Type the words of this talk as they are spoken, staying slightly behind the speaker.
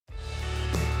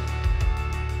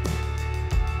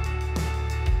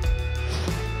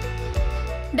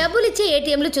డబ్బులిచ్చే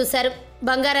ఏటీఎంలు చూశారు,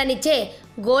 బంగారాన్నిచ్చే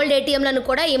గోల్డ్ ఏటీఎంలను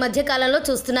కూడా ఈ మధ్య కాలంలో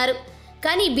చూస్తున్నారు.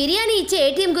 కానీ బిర్యానీ ఇచ్చే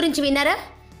ఏటీఎం గురించి విన్నారా?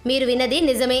 మీరు విన్నది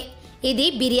నిజమే. ఇది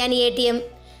బిర్యానీ ఏటీఎం.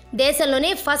 దేశంలోనే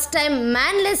first time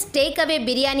మ్యాన్లెస్ take away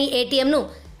biryani ఏటీఎంను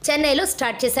చెన్నైలో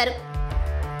స్టార్ట్ చేశారు.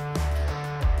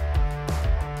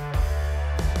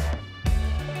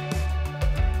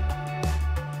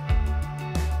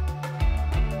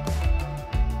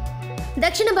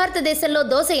 దక్షిణ భారతదేశంలో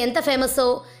దోశ ఎంత ఫేమస్సో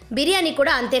బిర్యానీ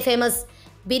కూడా అంతే ఫేమస్.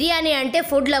 బిర్యానీ అంటే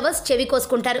ఫుడ్ లవర్స్ చెవి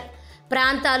కోసుకుంటారు.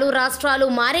 ప్రాంతాలు, రాష్ట్రాలు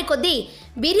మారే కొద్దీ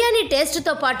బిర్యానీ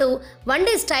టేస్ట్తో పాటు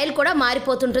వండే స్టైల్ కూడా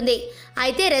మారిపోతుంటుంది.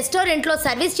 అయితే రెస్టారెంట్లో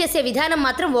సర్వీస్ చేసే విధానం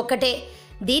మాత్రం ఒక్కటే.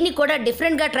 దీన్ని కూడా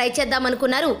డిఫరెంట్గా ట్రై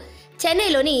చేద్దామనుకున్నారు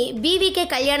చెన్నైలోని బీవీకే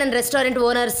కళ్యాణం రెస్టారెంట్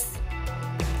ఓనర్స్.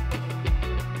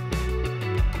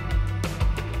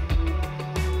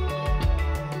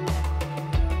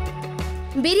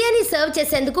 బిర్యానీ సర్వ్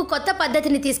చేసేందుకు కొత్త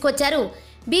పద్ధతిని తీసుకొచ్చారు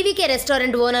బీవీకే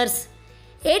రెస్టారెంట్ ఓనర్స్.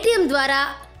 ఏటీఎం ద్వారా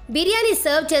బిర్యానీ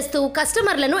సర్వ్ చేస్తూ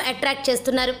కస్టమర్లను అట్రాక్ట్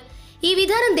చేస్తున్నారు. ఈ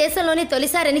విధానం దేశంలోనే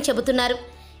తొలిసారని చెబుతున్నారు.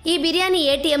 ఈ బిర్యానీ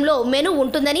ఏటీఎంలో మెనూ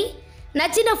ఉంటుందని,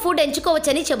 నచ్చిన ఫుడ్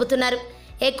ఎంచుకోవచ్చని చెబుతున్నారు.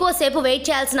 ఎక్కువసేపు వెయిట్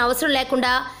చేయాల్సిన అవసరం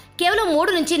లేకుండా కేవలం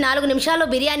 3 నుంచి 4 నిమిషాల్లో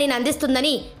బిర్యానీని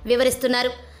అందిస్తుందని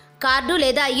వివరిస్తున్నారు. కార్డు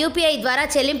లేదా యూపీఐ ద్వారా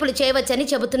చెల్లింపులు చేయవచ్చని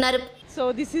చెబుతున్నారు. So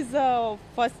this is the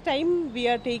first time we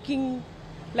are taking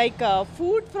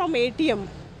food from ATM.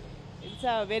 It's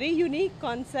a very unique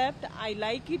concept. I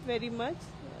like it very much.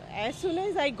 As soon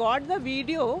as I got the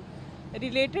video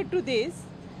related to this,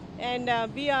 and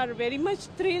we are very much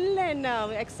thrilled and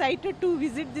excited to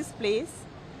visit this place.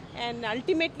 And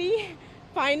ultimately,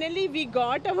 finally we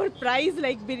got our prize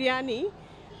like biryani.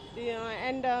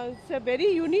 And it's a very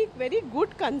unique, very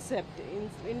good concept.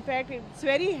 In fact, it's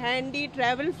very handy,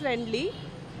 travel friendly.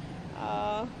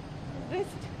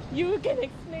 Rest you can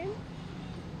explain.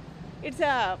 It's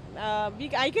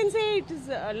I can say it is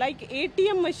like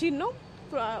ATM machine, no?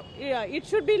 It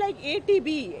should be like ATB,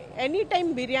 anytime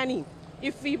biryani.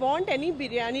 If we want any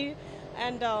biryani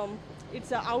and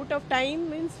it's out of time,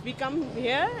 means we come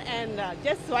here and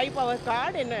just swipe our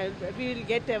card and we will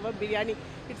get our biryani.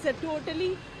 It's a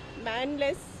totally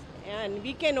manless and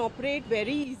we can operate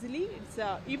very easily. It's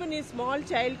even a small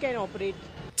child can operate.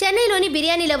 చెన్నైలోని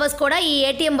biryani lovers కూడా ఈ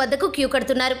ATM వద్దకు queue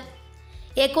కడుతున్నారు.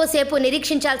 ఎక్కువసేపు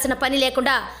నిరీక్షించాల్సిన పని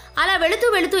లేకుండా అలా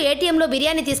వెళుతూ ఏటీఎంలో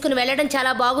బిర్యానీ తీసుకుని వెళ్లడం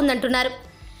చాలా బాగుందంటున్నారు.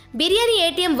 బిర్యానీ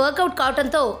ఏటీఎం వర్కౌట్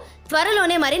కావడంతో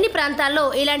త్వరలోనే మరిన్ని ప్రాంతాల్లో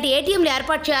ఇలాంటి ఏటీఎంలు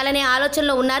ఏర్పాటు చేయాలనే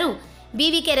ఆలోచనలో ఉన్నారు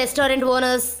BVK restaurant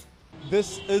owners. This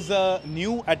is a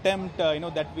new attempt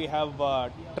that we have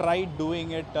tried doing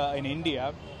it in India,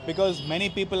 because many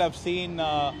people have seen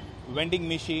vending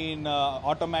machine,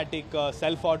 automatic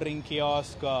self-ordering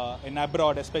kiosk in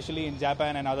abroad, especially in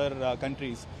Japan and other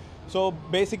countries. So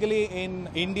basically in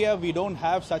India we don't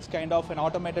have such kind of an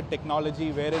automated technology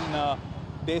wherein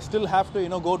they still have to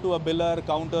go to a biller,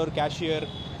 counter, cashier,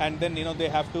 and then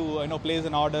they have to place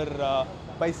an order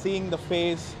by seeing the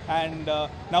face. And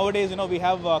nowadays we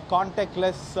have a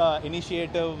contactless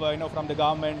initiative from the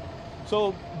government. So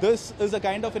this is a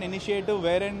kind of an initiative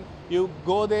wherein you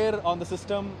go there on the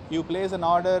system, you place an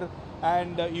order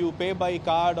and you pay by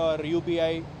card or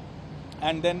UPI,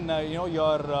 and then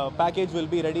your package will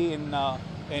be ready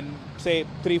in say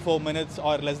 3-4 minutes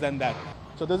or less than that.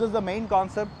 So this is the main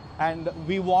concept, and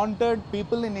we wanted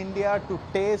people in India to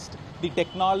taste the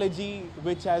technology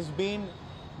which has been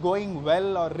going well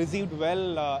or received well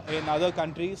in other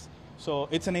countries. So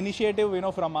it's an initiative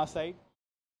from our side.